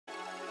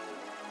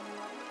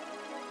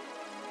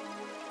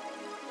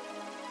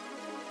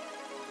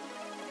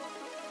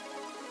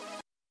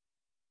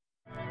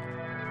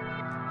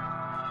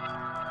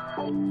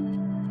Oh,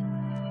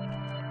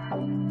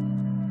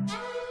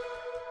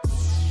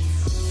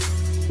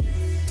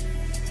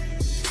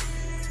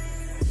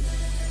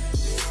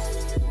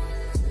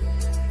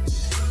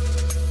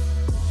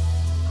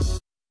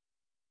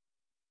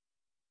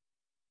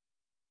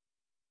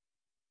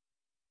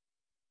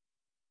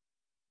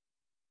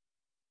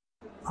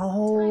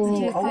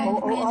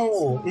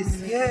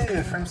 it's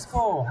you from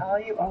school. How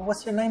are you? Oh,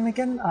 what's your name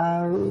again?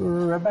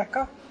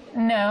 Rebecca?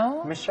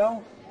 No.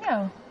 Michelle?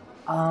 No.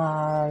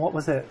 What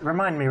was it?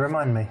 Remind me.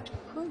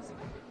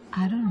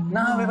 I don't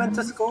know. No, we went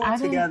to school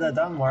together,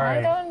 don't worry.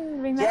 I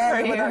don't remember Yeah,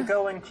 you. with that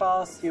girl in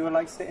class, you were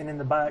like sitting in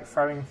the back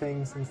throwing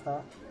things and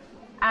stuff.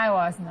 I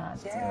was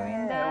not doing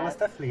Yeah, that. it was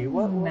definitely you.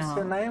 What's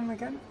your name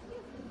again?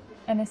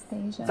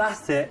 Anastasia.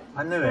 That's it,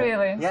 I knew it.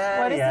 Really?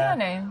 Yeah, What is yeah. your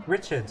name?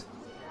 Richard.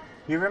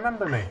 You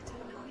remember me?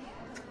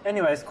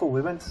 Anyway, it's cool.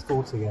 We went to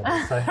school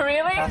together. So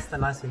Really? That's the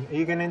nice thing. Are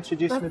you going to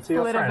introduce me to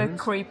your a little friends? bit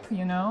creep,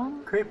 you know?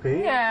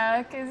 Creepy?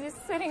 Yeah, because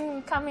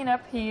you're coming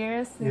up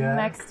here, sitting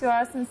next to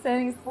us and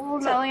telling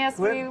us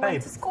we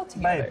went to school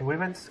together. Babe, we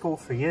went to school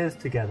for years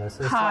together.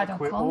 So it's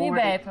don't call me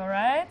babe,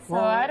 alright? So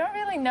I don't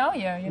really know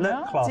you, you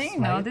know? Do you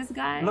know this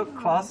guy? Look,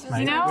 classmate.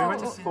 You know, we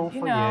went to school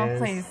for years.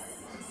 Please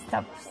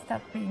stop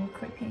being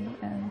creepy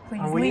and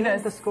please were leave you us.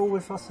 at the school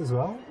with us as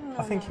well?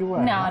 I think you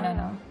were.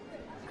 No.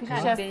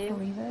 Just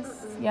leave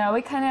us. Yeah,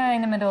 we're kind of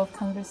in the middle of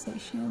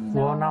conversation. You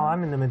know? Well, now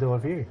I'm in the middle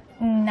of you.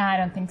 No, I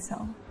don't think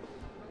so.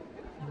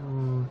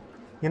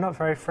 You're not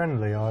very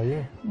friendly, are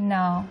you?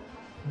 No.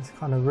 It's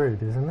kind of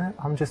rude, isn't it?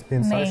 I'm just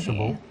being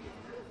sociable.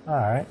 All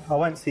right. I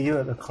won't see you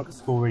at the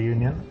school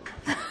reunion.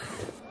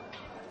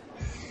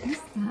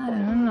 What's that? I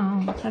don't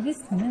know. Have you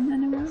seen him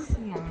anywhere?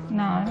 Yeah.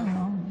 No, I don't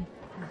know.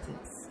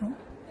 So,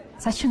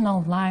 such an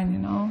old line, you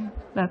know?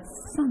 That's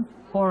so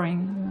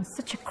boring. You know,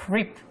 such a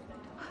creep.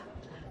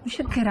 We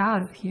should get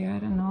out of here. I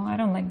don't know. I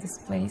don't like this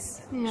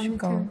place. Yeah, we should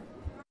go.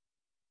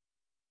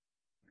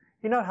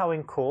 You know how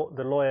in court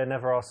the lawyer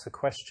never asks a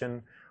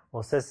question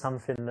or says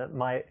something that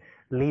might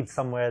lead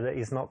somewhere that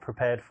he's not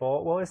prepared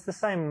for? Well, it's the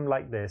same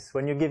like this.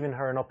 When you're giving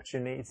her an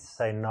opportunity to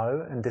say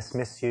no and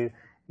dismiss you,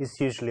 it's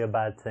usually a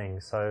bad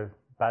thing. So,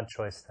 bad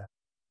choice there.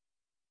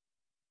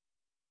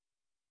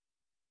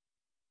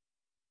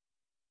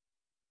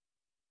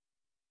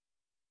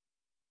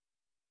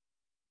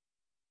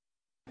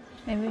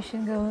 Maybe we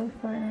should go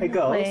for a Hey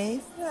girls,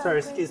 place. sorry,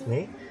 excuse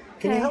me.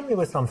 Can you help me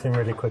with something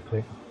really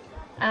quickly?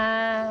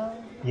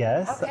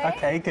 Yes,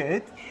 okay,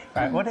 good.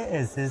 Right, what it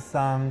is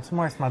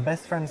tomorrow's my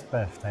best friend's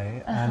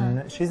birthday,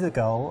 and she's a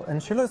girl, and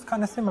she looks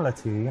kind of similar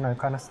to you, you know,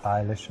 kind of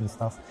stylish and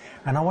stuff.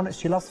 And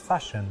she loves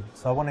fashion,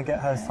 so I want to get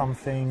her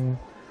something,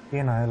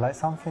 you know, like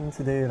something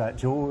to do, like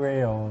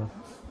jewelry or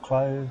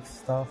clothes,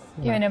 stuff.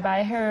 You want to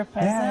buy her a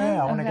present?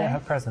 Yeah, I want to get her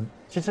a present.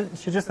 She's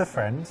just a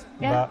friend,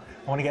 but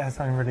I want to get her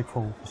something really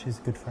cool. She's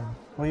a good friend.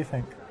 What do you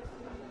think?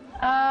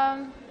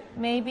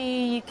 Maybe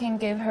you can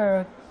give her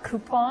a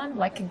coupon,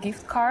 like a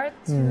gift card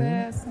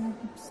to some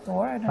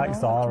store. I don't know. Like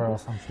Zara or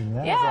something,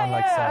 yeah?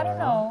 I don't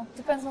know.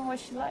 Depends on what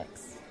she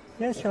likes.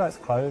 Yeah, she likes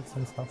clothes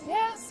and stuff.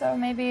 Yeah, so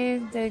maybe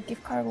the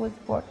gift card would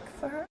work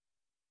for her.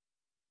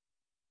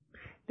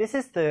 This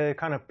is the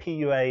kind of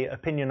PUA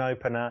opinion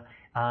opener.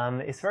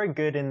 It's very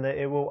good in that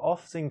it will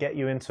often get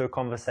you into a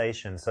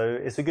conversation. So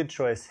it's a good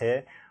choice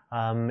here.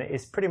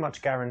 It's pretty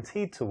much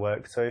guaranteed to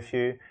work. So if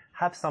you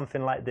have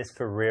something like this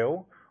for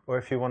real, or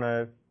if you want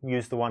to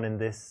use the one in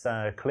this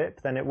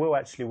clip, then it will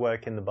actually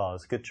work in the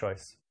bars. Good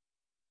choice.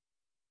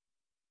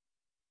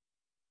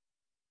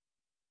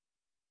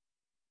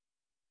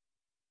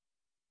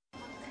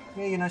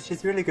 Yeah, you know,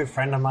 she's a really good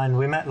friend of mine.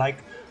 We met like,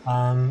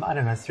 I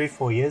don't know,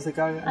 3-4 years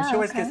ago. And she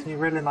always gets me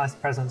really nice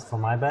presents for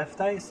my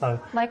birthday. So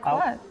like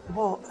what?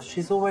 Well,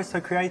 she's always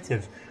so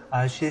creative.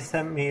 She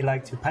sent me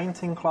like to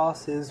painting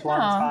classes one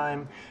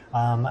time.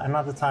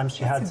 Another time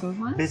she had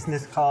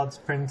business cards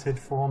printed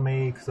for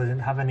me because I didn't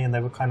have any and they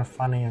were kind of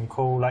funny and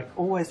cool. Like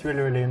always really,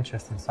 really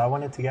interesting. So I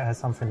wanted to get her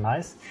something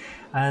nice.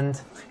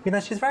 And, you know,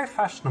 she's a very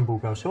fashionable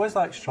girl. She always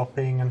likes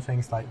shopping and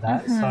things like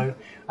that. So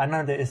I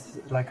know that it's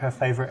like her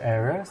favorite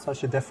area. So I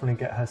should definitely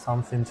get her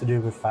something to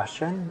do with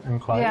fashion and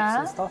clothes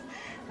and stuff.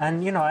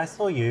 And, you know, I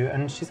saw you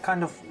and she's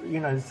kind of, you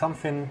know,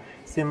 something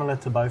similar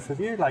to both of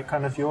you, like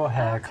kind of your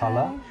hair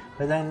colour.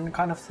 But then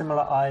kind of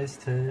similar eyes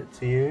to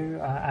you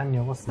and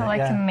your, what's that?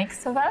 Like a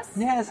mix of us?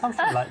 Yeah,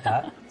 something like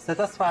that. So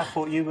that's why I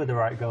thought you were the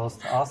right girls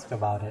to ask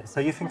about it. So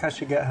you think I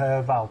should get her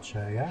a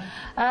voucher,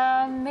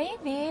 yeah?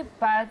 Maybe,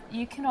 but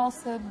you can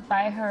also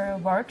buy her a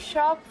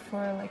workshop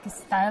for like a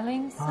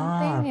styling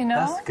something, you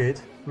know? That's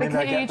good. Maybe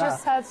because you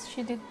just said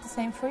she did the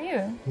same for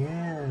you.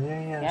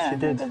 Yeah, she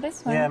did. Maybe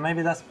this one. Yeah,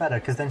 maybe that's better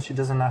because then she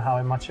doesn't know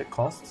how much it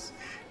costs.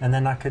 And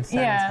then I could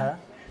send her.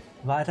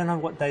 But I don't know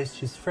what days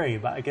she's free,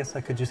 but I guess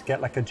I could just get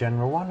like a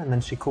general one and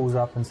then she calls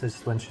up and says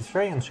when she's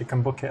free and she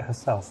can book it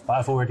herself. But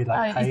I've already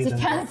like paid. It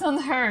depends on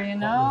her, you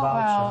know?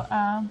 Well,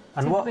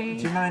 and what, do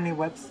you know any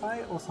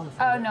website or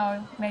something? Oh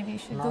no, maybe you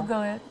should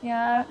Google it.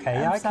 Yeah.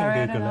 Okay, I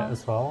can Google it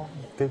as well.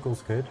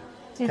 Google's good.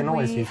 can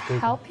always use Google.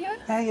 Help you?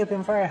 Yeah, you've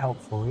been very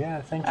helpful.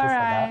 Yeah, thank you All for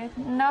right,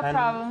 that. no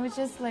problem. We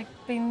just like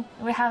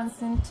we haven't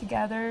seen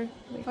together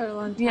for a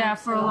long time. Yeah,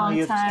 for a long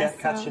You'd time. get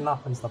catching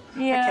up and stuff.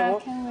 Yeah,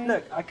 okay, well,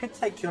 look, I could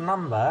take your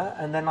number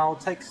and then I'll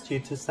text you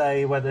to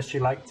say whether she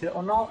liked it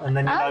or not, and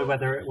then you know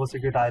whether it was a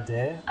good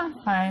idea. I'm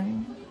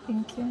fine,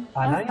 thank you.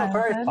 I know you're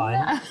very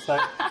fine, so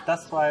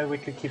that's why we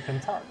could keep in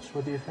touch.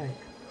 What do you think?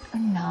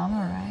 No, I'm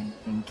alright,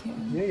 thank you.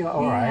 Yeah, you're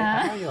alright.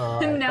 Yeah. I know you're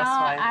alright. No, That's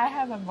why... I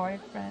have a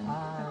boyfriend.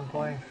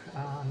 Boy.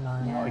 Oh, no,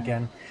 not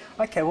again.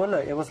 Okay, well,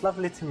 look, it was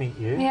lovely to meet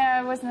you.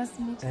 Yeah, it was nice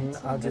to meet you. And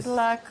I'll Good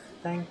luck.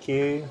 Thank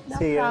you. No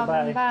See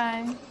problem. you.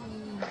 Bye.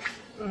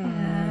 Bye.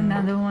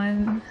 Another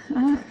one.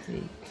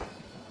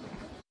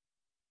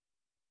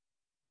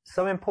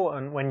 So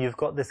important when you've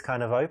got this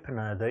kind of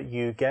opener that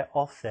you get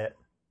off it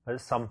at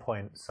some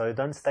point. So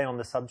don't stay on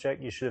the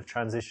subject. You should have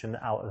transitioned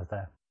out of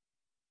there.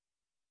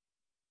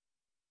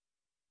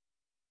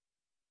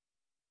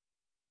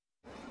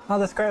 Oh,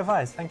 that's great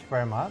advice. Thank you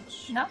very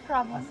much. No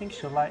problem. I think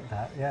she'll like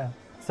that, yeah.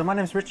 So my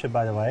name's Richard,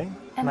 by the way.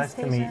 Nice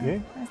to meet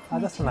you.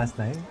 That's a nice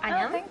name.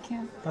 Oh, thank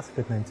you. That's a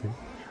good name too.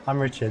 I'm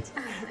Richard.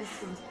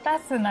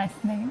 That's a nice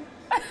name.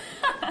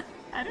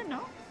 I don't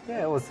know.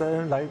 Yeah, it was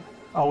like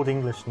old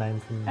English name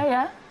from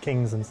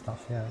kings and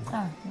stuff, yeah.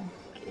 Oh, yeah.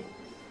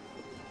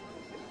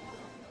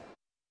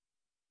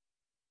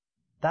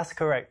 That's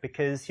correct,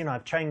 because, you know,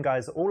 I've trained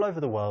guys all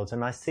over the world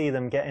and I see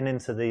them getting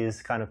into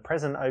these kind of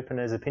present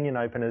openers, opinion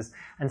openers,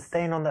 and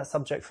staying on that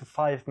subject for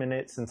 5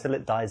 minutes until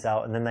it dies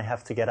out, and then they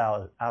have to get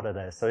out of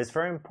there. So it's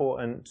very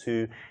important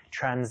to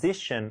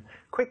transition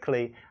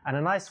quickly, and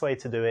a nice way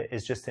to do it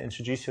is just to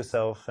introduce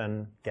yourself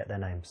and get their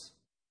names.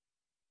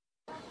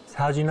 So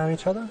how do you know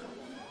each other?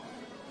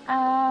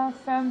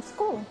 From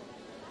school.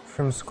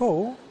 From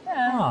school?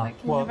 Yeah,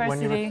 like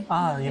university.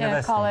 University.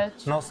 Yeah,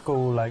 college. Not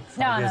school like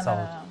 5 years old.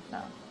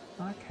 No.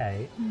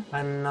 Okay.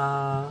 And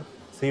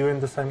so you were in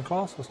the same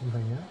class or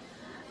something,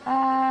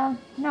 yeah?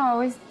 No,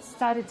 we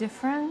studied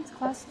different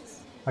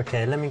classes.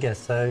 Okay, let me guess.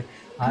 So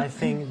I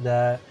think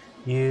that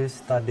you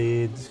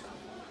studied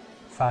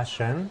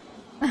fashion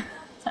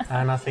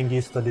and I think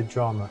you studied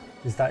drama.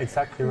 Is that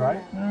exactly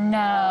right?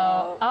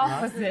 No,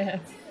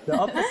 opposite. The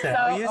opposite.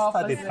 So you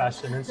studied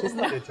fashion and she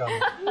studied drama.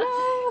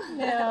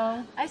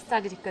 No. I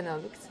studied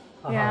economics.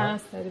 Yeah, I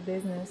studied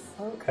business.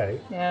 Okay.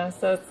 Yeah,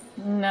 so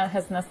it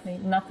has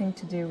nothing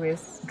to do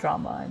with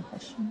drama and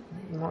fashion.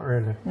 Not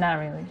really. Not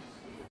really.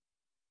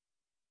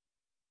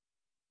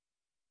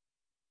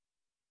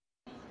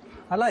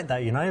 I like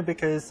that, you know,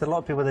 because a lot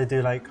of people, they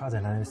do like, I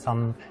don't know,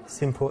 some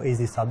simple,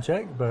 easy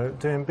subject,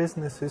 but doing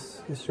business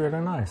is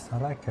really nice. I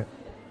like it.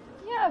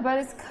 Yeah, but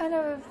it's kind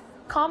of a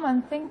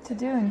common thing to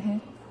do in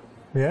here.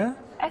 Yeah?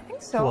 I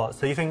think so. What?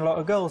 So you think a lot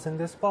of girls in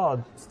this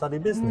bar study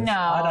business? No.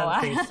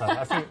 I don't think so.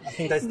 I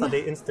think they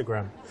study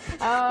Instagram.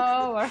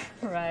 Oh,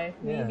 right.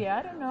 Maybe. Yeah.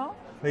 I don't know.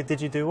 Wait, did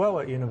you do well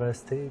at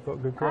university? You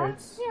got good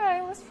grades?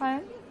 Yeah, it was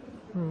fine.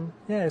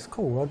 Yeah, it's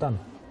cool. Well done.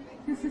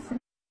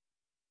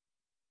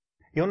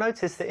 You'll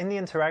notice that in the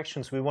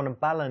interactions, we want to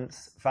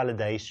balance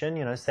validation,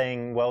 you know,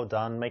 saying well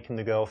done, making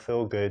the girl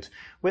feel good,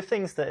 with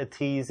things that are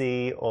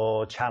teasy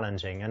or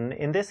challenging. And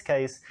in this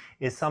case,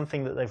 is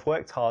something that they've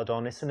worked hard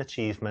on, it's an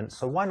achievement.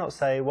 So why not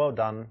say well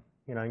done,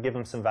 you know, and give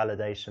them some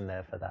validation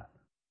there for that.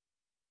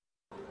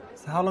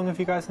 So how long have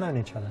you guys known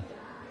each other?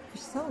 For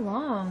so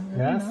long.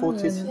 Yeah,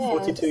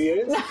 42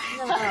 years?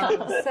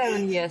 No,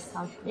 7 years.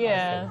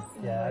 Yeah.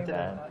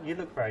 Yeah, you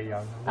look very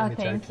young.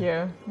 Thank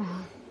you.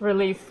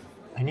 Relief.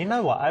 And you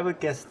know what? I would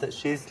guess that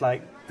she's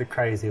like the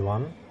crazy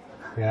one,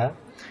 yeah?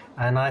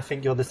 And I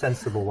think you're the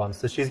sensible one.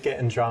 So she's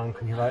getting drunk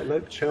and you're like,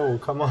 look, chill,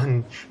 come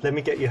on, let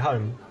me get you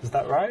home. Is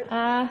that right?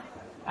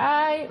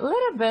 A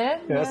little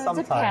bit. Yeah, It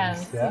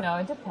sometimes. depends. Yeah? You know,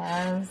 it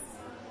depends.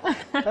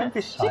 Don't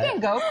be shy. She can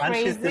go crazy. And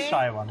she's the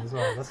shy one as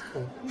well. That's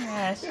cool.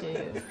 Yeah, she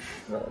is.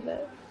 A little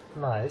bit.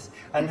 Nice.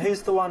 And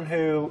who's the one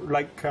who,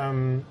 like,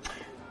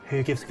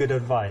 who gives good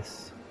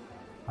advice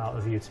out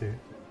of you two?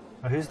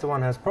 Or who's the one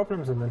who has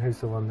problems and then who's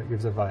the one that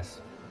gives advice?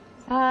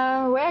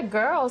 We're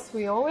girls.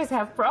 We always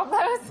have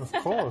problems. Of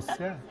course,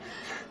 yeah.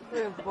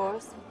 We're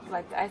both,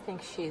 like, I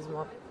think she's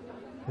more.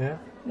 Yeah?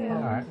 Yeah.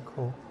 All right,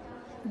 cool.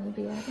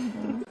 Maybe, I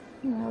don't know.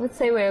 Yeah, I would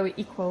say we're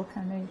equal,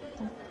 kind of.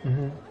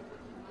 Mm-hmm.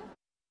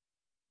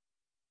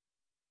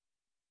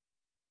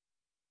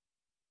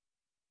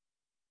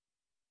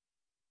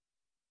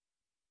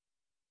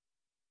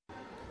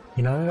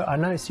 You know, I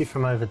noticed you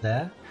from over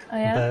there.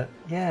 Oh,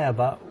 yeah?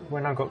 But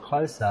when I got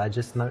closer, I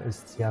just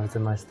noticed you have the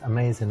most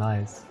amazing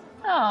eyes.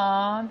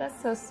 Aw,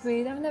 that's so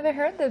sweet. I've never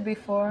heard that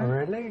before. Oh,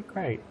 really?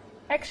 Great.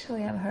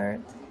 Actually, I've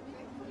heard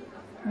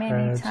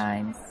many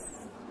times.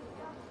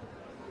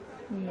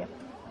 Yep.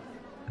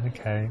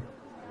 Okay.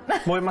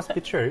 Well, it must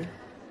be true.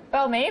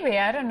 Well, maybe.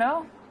 I don't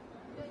know.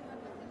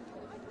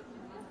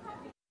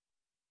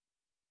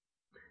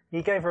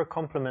 You gave her a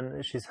compliment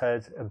that she's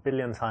heard a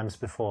billion times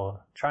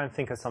before. Try and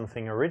think of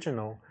something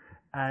original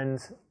and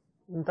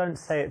don't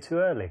say it too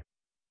early.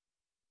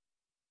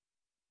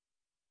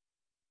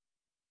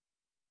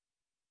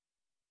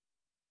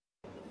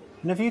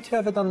 And have you two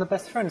ever done the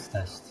best friends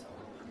test?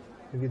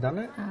 Have you done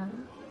it?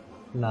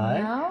 No?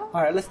 No.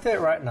 All right, let's do it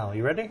right now.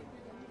 You ready?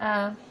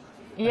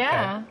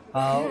 Yeah.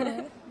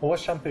 Okay. What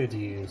shampoo do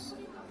you use?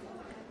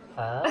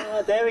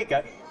 There we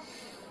go.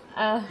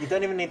 You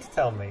don't even need to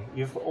tell me.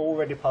 You've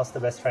already passed the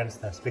best friends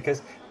test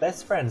because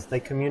best friends, they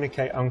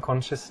communicate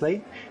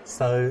unconsciously.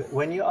 So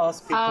when you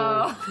ask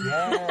people,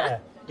 yeah,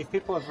 if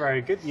people are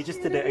very good, you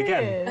just did it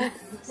again.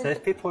 So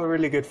if people are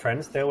really good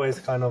friends, they always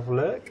kind of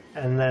look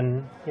and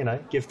then, you know,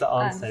 give the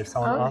answer if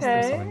someone asks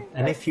them something.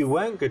 And if you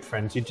weren't good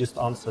friends, you just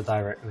answer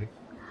directly.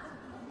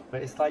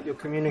 But it's like you're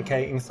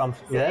communicating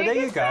something. Yeah, there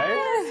you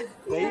go.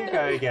 There you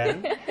go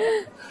again.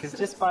 Because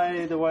just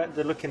by the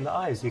look in the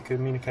eyes, you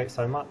communicate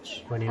so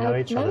much when you know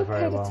each other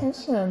very well. Pay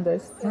attention on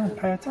this. Yeah,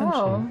 pay attention.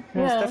 Oh,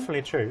 yeah, yeah. It's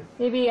definitely true.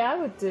 Maybe I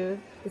would do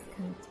this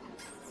kind of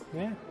test.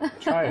 Yeah,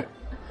 try it.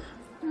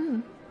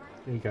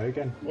 There you go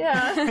again.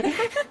 Yeah.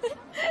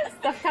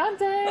 Stop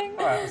counting.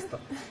 All right, I'll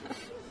stop.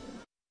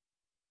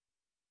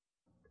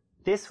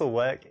 This will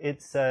work.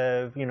 It's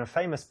a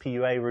famous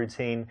PUA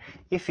routine.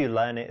 If you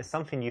learn it, it's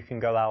something you can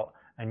go out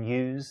and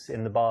use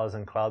in the bars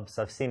and clubs.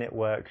 I've seen it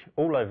work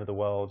all over the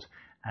world,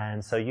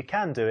 and so you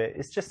can do it.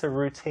 It's just a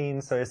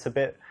routine, so it's a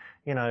bit,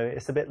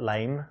 it's a bit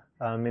lame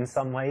in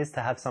some ways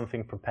to have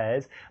something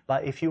prepared.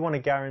 But if you want to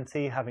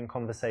guarantee having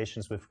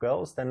conversations with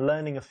girls, then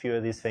learning a few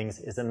of these things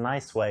is a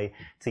nice way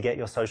to get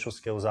your social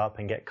skills up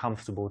and get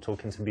comfortable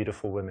talking to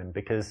beautiful women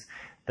because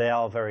they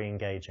are very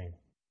engaging.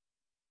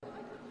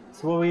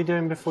 So what were you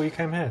doing before you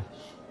came here?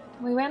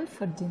 We went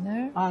for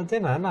dinner. Ah,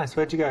 dinner, nice.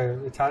 Where'd you go?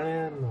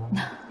 Italian? Or...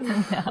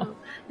 No.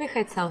 We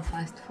had some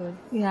fast food.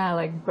 Yeah,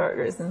 like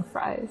burgers and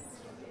fries.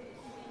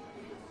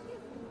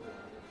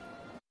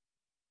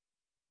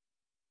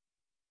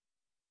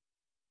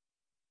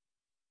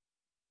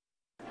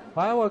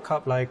 Well, I woke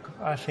up like,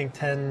 I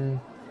think it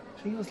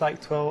was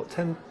like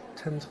 10,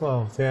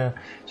 12, yeah,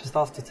 just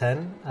after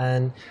 10.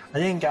 And I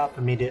didn't get up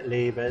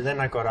immediately, but then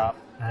I got up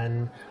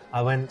and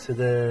I went to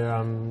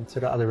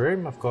the other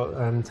room. I've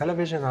got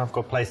television and I've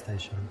got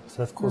PlayStation.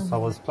 So of course I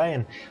was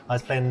playing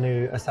the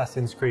new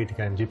Assassin's Creed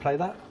game. Do you play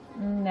that?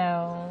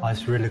 No. Oh,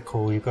 it's really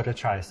cool. You've got to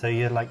try. So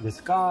you're like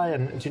this guy,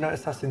 and do you know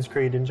Assassin's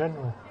Creed in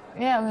general?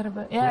 Yeah, a little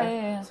bit.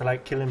 Yeah. So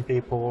like killing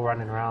people,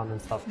 running around and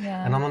stuff.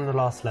 Yeah. And I'm on the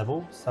last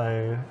level,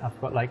 so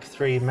I've got like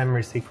 3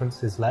 memory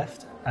sequences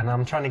left, and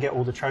I'm trying to get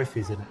all the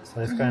trophies in it.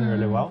 So it's going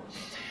really well.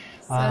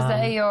 So is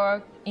that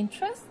your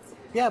interest?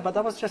 Yeah, but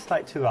that was just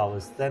like 2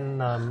 hours.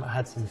 Then I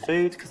had some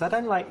food, because I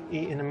don't like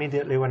eating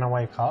immediately when I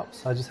wake up.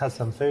 So I just had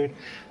some food,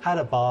 had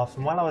a bath,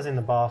 and while I was in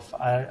the bath,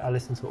 I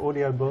listened to an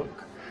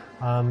audiobook.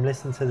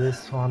 Listened to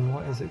this one,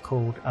 what is it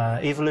called?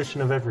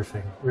 Evolution of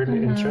Everything.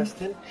 Really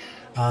interesting.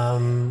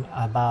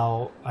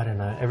 About, I don't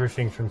know,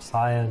 everything from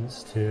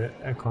science to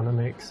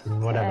economics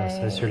and whatever.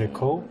 So it's really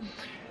cool.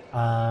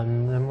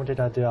 Then what did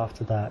I do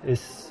after that?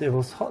 It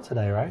was hot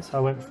today, right? So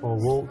I went for a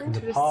walk in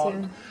the park.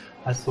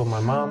 I saw my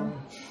mum.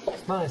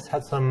 It's nice.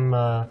 Had some,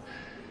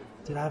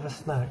 did I have a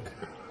snack?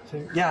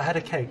 Yeah, I had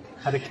a cake.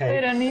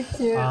 We don't need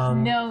to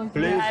know if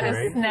you had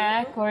a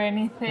snack or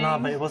anything. No,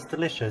 but it was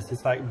delicious.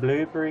 It's like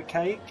blueberry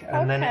cake,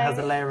 and then it has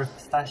a layer of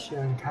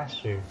pistachio and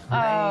cashew. Amazing.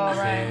 Oh,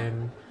 right.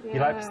 You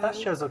like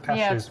pistachios or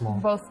cashews more?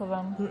 Both of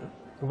them.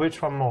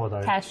 Which one more,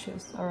 though?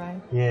 Cashews, all right.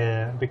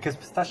 Yeah, because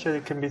pistachio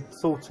can be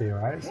salty,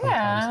 right? Sometimes.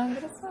 Yeah,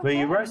 but it's not But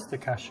you bad. roast the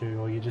cashew,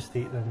 or you just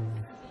eat them?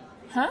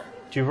 Huh?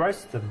 Do you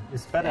roast them?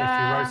 It's better if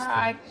you roast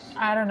them.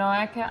 I don't know.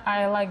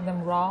 I like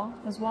them raw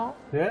as well.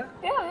 Yeah?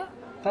 Yeah.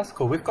 That's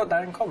cool. We've got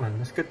that in common.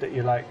 It's good that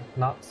you like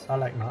nuts. I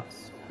like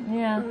nuts.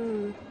 Yeah.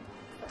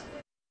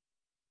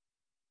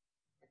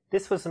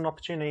 This was an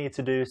opportunity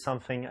to do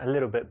something a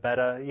little bit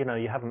better. You know,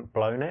 you haven't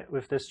blown it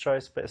with this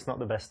choice, but it's not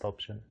the best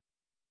option.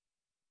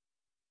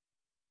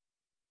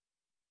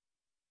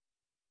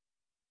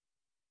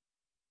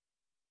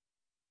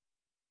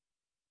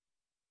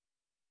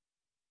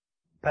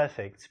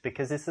 Perfect,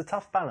 because it's a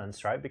tough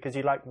balance, right? Because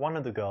you like one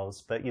of the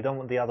girls, but you don't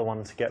want the other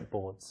one to get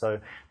bored. So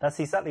that's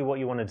exactly what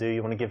you want to do.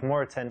 You want to give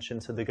more attention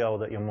to the girl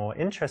that you're more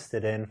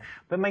interested in,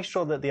 but make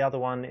sure that the other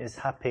one is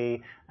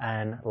happy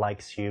and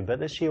likes you, but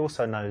that she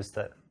also knows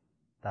that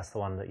that's the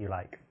one that you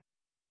like.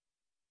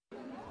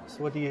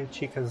 So what do you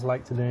chicas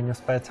like to do in your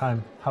spare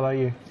time? How about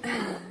you,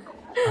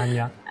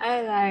 Anya?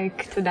 I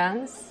like to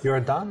dance. You're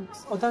a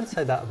dance? Oh, don't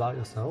say that about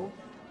yourself.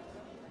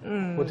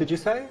 What did you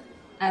say?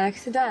 I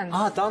like to dance.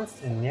 Ah,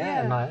 dancing.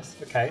 Yeah, nice.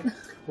 Okay.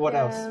 What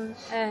else?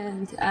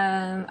 And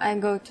I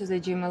go to the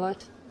gym a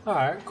lot. All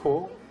right,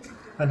 cool.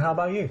 And how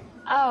about you?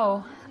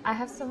 Oh, I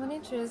have so many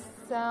interests.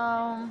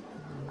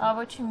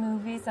 Watching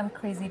movies. I'm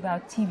crazy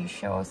about TV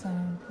shows.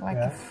 I'm like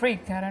a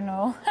freak. I don't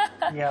know.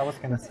 Yeah, I was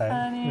gonna say.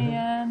 Funny,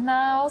 and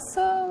I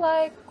also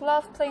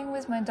love playing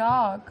with my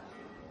dog.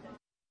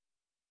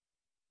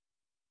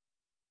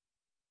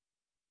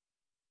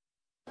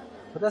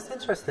 But that's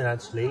interesting,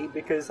 actually,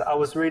 because I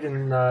was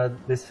reading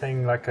this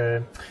thing,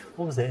 what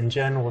was it, in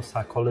Journal of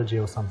Psychology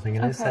or something,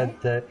 and it said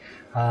that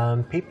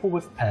people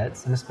with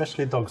pets, and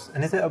especially dogs,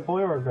 and is it a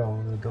boy or a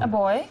girl? A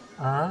boy.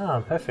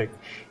 Ah, perfect.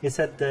 It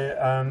said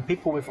that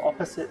people with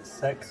opposite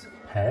sex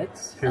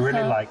pets who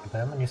really like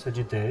them, and you said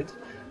you did,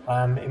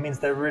 it means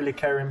they're really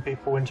caring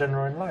people in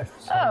general in life.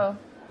 So, Oh.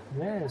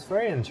 yeah, it's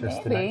very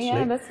interesting, Maybe, actually.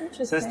 yeah, that's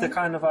interesting. So it's the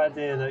kind of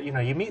idea that, you know,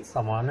 you meet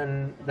someone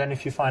and then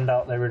if you find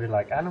out they really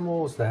like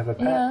animals, they have a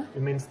pet,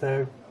 it means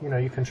they're, you know,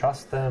 you can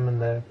trust them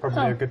and they're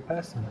probably a good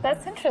person.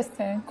 That's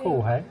interesting.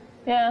 Cool, hey?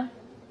 Yeah.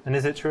 And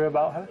is it true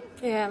about her?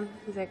 Yeah,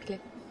 exactly.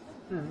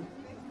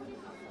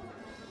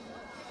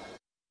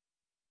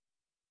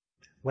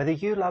 Whether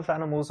you love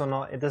animals or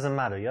not, it doesn't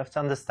matter. You have to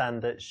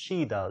understand that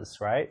she does,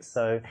 right?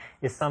 So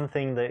it's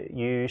something that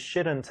you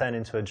shouldn't turn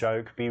into a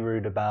joke, be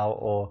rude about,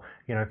 or,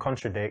 you know,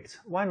 contradict.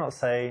 Why not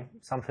say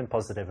something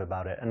positive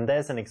about it? And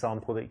there's an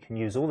example that you can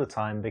use all the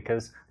time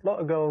because a lot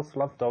of girls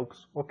love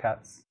dogs or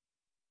cats.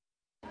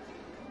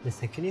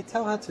 Listen, can you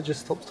tell her to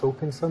just stop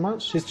talking so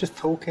much? She's just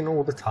talking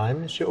all the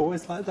time. Is she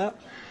always like that?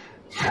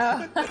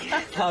 No,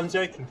 I'm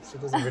joking. She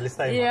doesn't really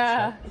say much.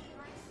 Yeah.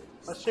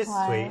 But she's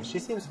sweet. She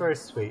seems very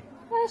sweet.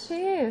 Yeah, she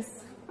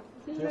is.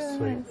 She's You're really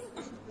sweet.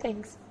 nice.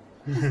 Thanks.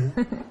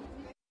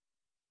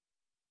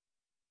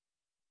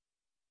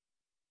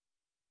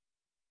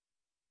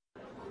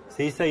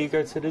 So you say you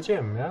go to the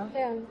gym, yeah?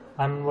 Yeah.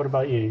 And what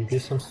about you? You do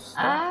some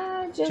stuff?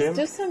 Just Gym?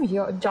 do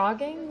some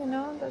jogging, you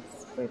know,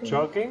 that's pretty...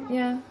 Jogging?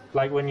 Yeah.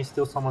 Like when you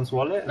steal someone's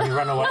wallet and you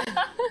run away?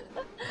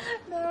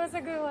 That was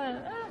a good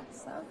one.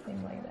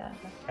 Something like that.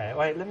 Okay,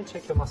 wait, let me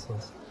check your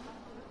muscles.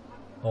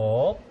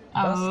 Oh,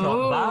 that's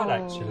not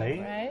bad actually.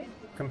 Right?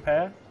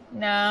 Compare?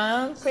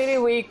 No, pretty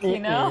weak, you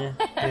know?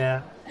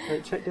 Yeah.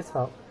 Wait, check this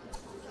out.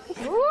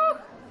 Woo!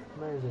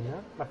 Amazing, yeah?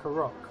 Like a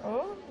rock.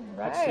 Oh,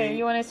 right. Actually-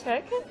 You want to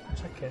check it?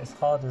 Check it, it's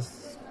hard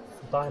as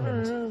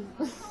diamond.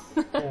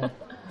 Yeah.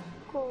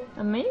 Cool.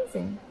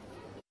 Amazing.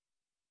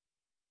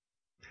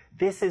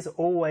 This is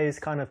always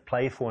kind of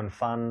playful and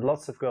fun.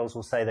 Lots of girls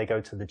will say they go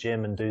to the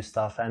gym and do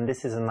stuff, and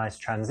this is a nice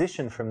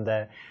transition from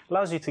there.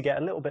 Allows you to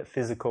get a little bit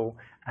physical,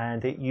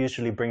 and it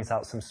usually brings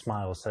out some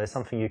smiles. So it's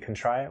something you can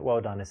try. Well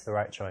done, it's the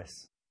right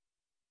choice.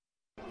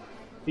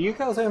 But you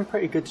girls are in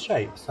pretty good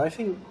shape, so I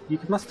think you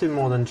must do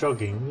more than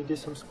jogging. You do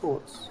some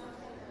sports.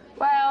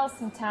 Well,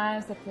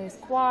 sometimes I play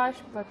squash,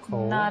 but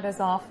Cool. not as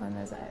often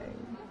as I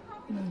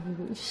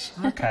maybe wish.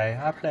 Okay,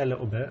 I play a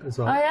little bit as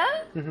well. Oh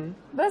yeah?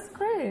 That's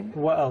great.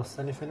 What else?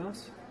 Anything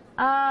else?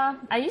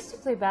 I used to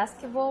play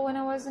basketball when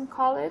I was in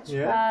college,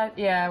 Yeah? but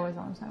yeah, it was a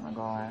long time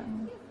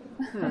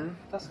ago.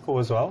 That's cool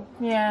as well.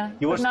 Yeah.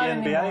 You but watch the not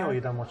NBA anymore. or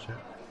you don't watch it?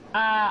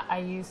 I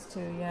used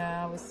to,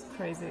 yeah, I was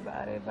crazy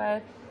about it,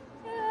 but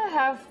yeah, I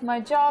have my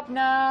job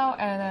now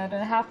and I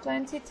don't have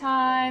plenty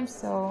time,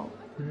 so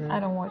I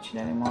don't watch it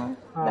anymore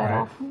that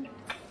right. often.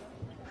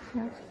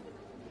 Yeah.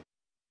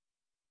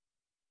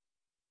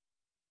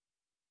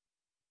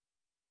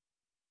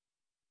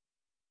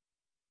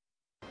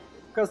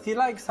 Girls, do you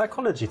like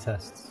psychology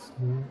tests?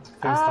 Things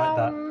like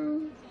that.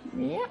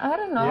 Yeah, I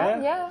don't know.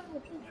 Yeah? Yeah, we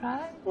can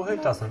try. Well, who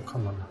doesn't?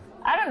 Come on.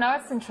 I don't know,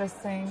 it's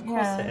interesting. Of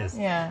course it is.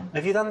 Yeah.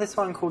 Have you done this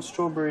one called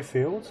Strawberry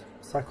Field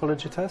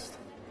psychology test?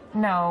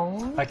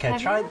 No. Okay,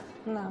 Have try you?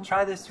 No.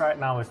 try this right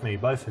now with me,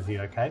 both of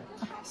you, okay?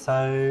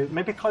 So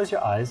maybe close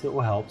your eyes, it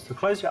will help. So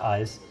close your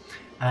eyes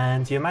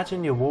and you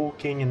imagine you're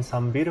walking in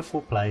some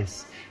beautiful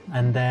place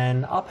and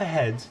then up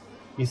ahead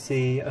you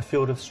see a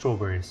field of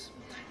strawberries.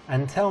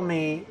 And tell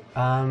me,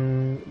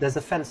 there's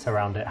a fence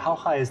around it. How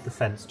high is the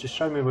fence? Just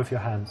show me with your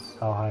hands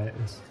how high it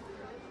is.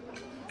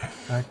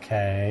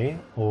 Okay.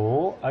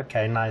 Oh,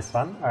 okay, nice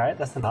one. All right,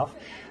 that's enough.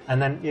 And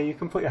then, yeah, you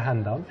can put your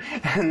hand down.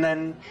 And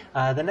then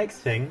the next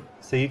thing,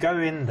 so you go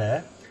in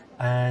there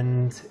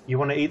and you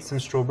want to eat some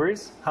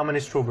strawberries. How many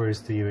strawberries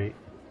do you eat?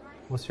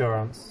 What's your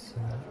answer?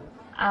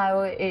 I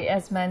will eat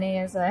as many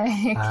as I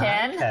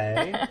can.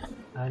 Okay.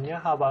 Anya,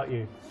 how about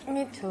you?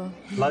 Me too.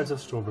 Loads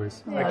of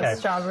strawberries. Yeah, Okay.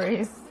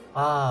 strawberries.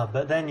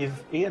 But then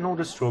you've eaten all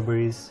the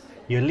strawberries,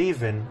 you're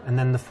leaving, and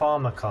then the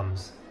farmer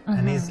comes.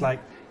 And he's like,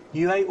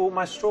 you ate all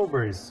my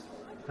strawberries.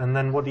 And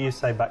then what do you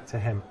say back to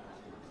him?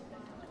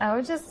 I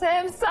would just say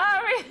I'm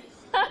sorry.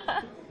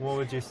 What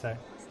would you say?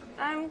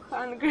 I'm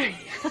hungry.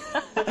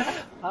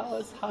 I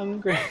was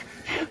hungry.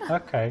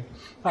 Okay.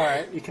 All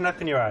right, you can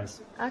open your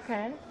eyes.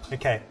 Okay.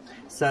 Okay,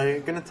 so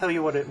I'm going to tell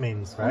you what it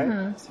means, right?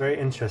 It's very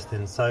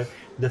interesting. So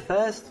the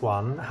first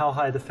one, how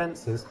high the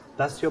fence is,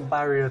 that's your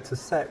barrier to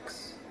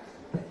sex.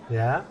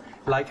 Yeah?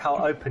 Like how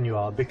open you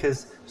are,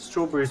 because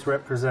strawberries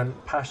represent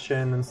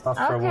passion and stuff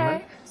for a woman.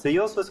 Okay. So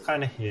yours was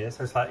kind of here,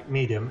 so it's like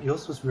medium.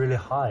 Yours was really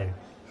high,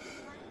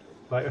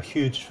 like a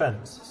huge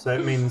fence. So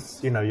it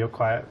means, you know, you're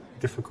quite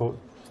difficult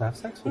to have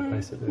sex with,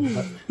 basically.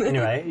 But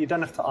anyway, you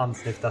don't have to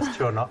answer if that's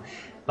true or not.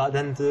 But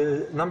then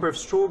the number of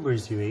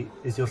strawberries you eat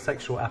is your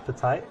sexual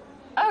appetite.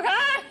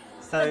 Okay.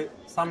 So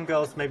some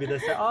girls, maybe they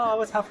say, oh, I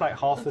always have like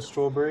half a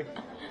strawberry.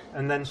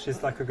 And then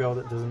she's like a girl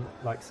that doesn't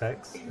like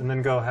sex. And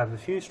then go have a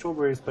few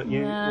strawberries, but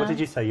you, what did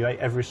you say? You ate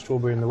every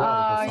strawberry in the world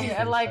or something?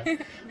 Yeah, like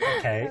so-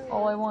 okay.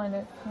 all I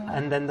wanted. Yeah.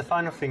 And then the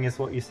final thing is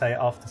what you say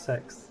after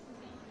sex.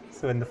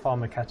 So when the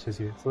farmer catches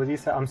you. So what do you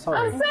say? I'm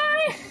sorry. I'm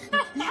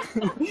sorry.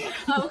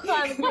 I'm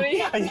hungry.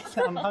 Yes,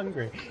 I'm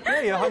hungry.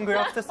 Yeah, you're hungry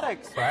after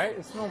sex, right?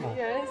 It's normal.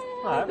 Yes.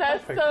 Alright,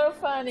 That's perfect. so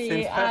funny.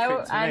 Seems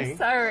perfect to me. I'm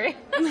sorry.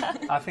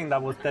 I think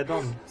that was dead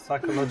on.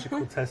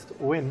 Psychological test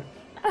win.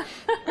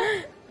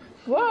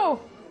 Whoa.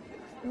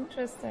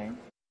 Interesting.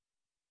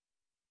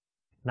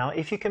 Now,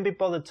 if you can be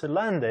bothered to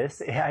learn this,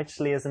 it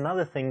actually is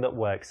another thing that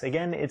works.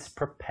 Again, it's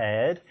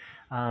prepared,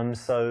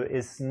 so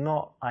it's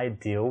not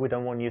ideal. We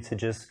don't want you to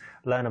just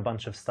learn a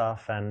bunch of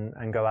stuff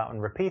and go out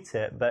and repeat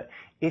it. But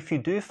if you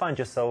do find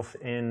yourself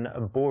in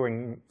a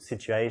boring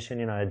situation,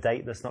 you know, a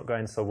date that's not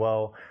going so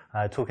well,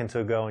 talking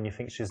to a girl and you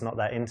think she's not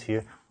that into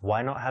you,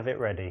 why not have it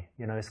ready?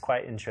 You know, it's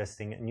quite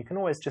interesting. And you can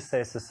always just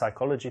say it's a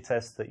psychology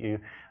test that you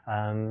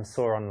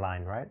saw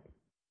online, right?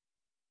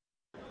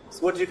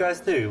 So what do you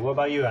guys do? What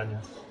about you, Anya?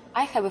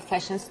 I have a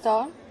fashion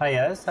store. Oh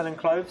yeah, selling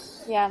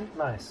clothes? Yeah.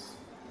 Nice.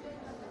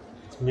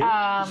 You?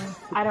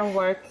 I don't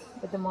work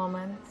at the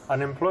moment.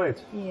 Unemployed?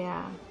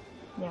 Yeah.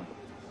 Yeah.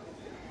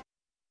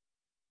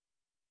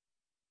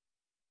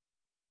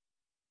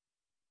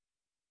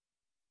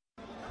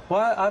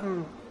 Well,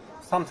 I'm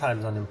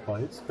sometimes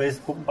unemployed, but it's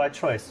by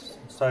choice.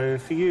 So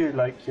for you,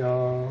 like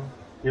you're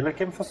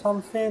looking for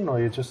something,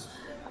 or you're just...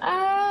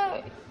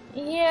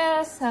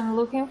 Yes, I'm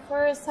looking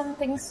for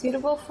something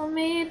suitable for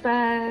me,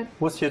 but...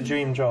 What's your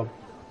dream job?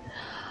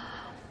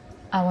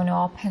 I want to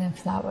open a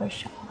flower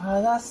shop.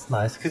 Oh, that's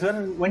nice. Because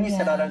when you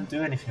said I don't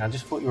do anything, I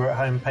just thought you were at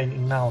home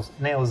painting nails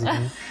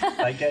and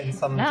like getting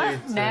some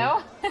dude to...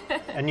 No.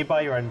 And you buy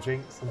your own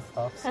drinks and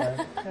stuff, so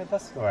yeah,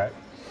 that's all right.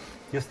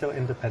 You're still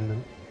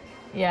independent.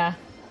 Yeah,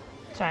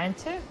 trying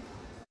to.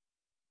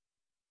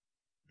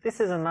 This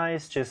is a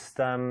nice, just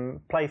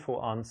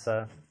playful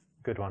answer.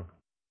 Good one.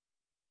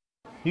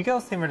 You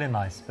girls seem really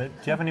nice, but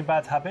do you have any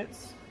bad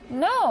habits?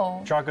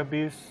 No. Drug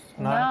abuse?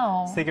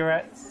 No.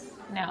 Cigarettes?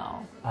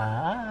 No.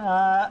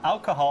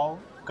 Alcohol.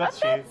 Got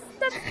you.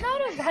 That's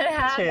not a bad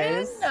habit.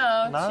 Cheers.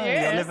 No, No,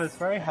 cheers. your liver's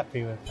very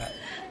happy with that.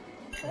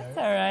 That's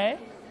all right.